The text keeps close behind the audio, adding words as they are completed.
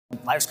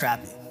Life's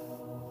crappy.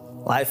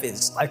 Life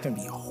can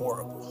be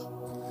horrible.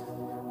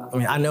 I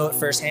mean, I know it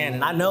firsthand,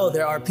 and I know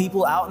there are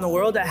people out in the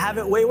world that have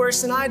it way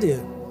worse than I do.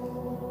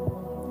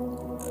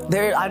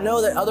 I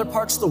know that other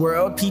parts of the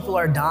world, people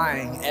are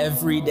dying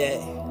every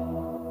day.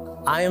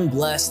 I am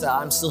blessed that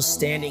I'm still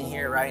standing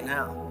here right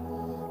now.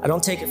 I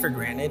don't take it for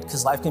granted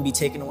because life can be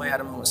taken away at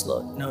a moment's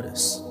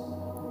notice.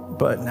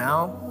 But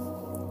now,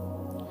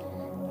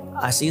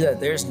 I see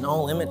that there's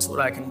no limit to what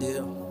I can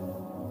do.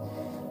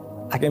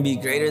 I can be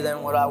greater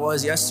than what I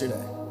was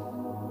yesterday.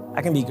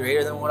 I can be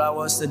greater than what I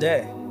was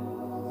today.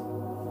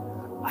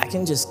 I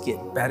can just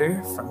get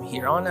better from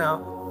here on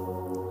out,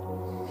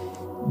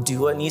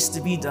 do what needs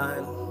to be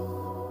done,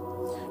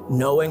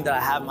 knowing that I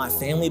have my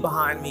family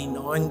behind me,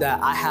 knowing that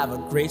I have a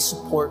great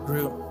support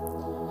group,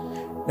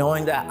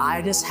 knowing that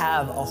I just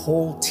have a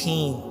whole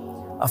team,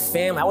 a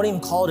family. I wouldn't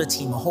even call it a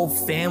team, a whole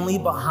family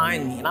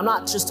behind me. And I'm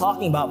not just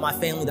talking about my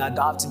family that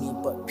adopted me,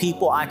 but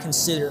people I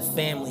consider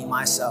family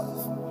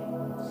myself,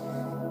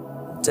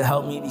 to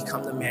help me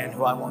become the man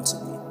who I want to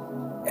be.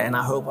 And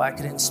I hope I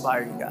could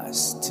inspire you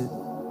guys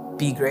to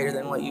be greater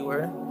than what you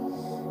were.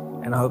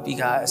 And I hope you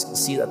guys can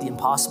see that the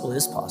impossible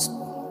is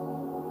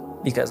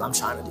possible, because I'm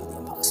trying to do the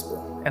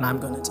impossible, and I'm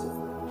gonna do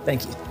it.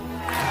 Thank you.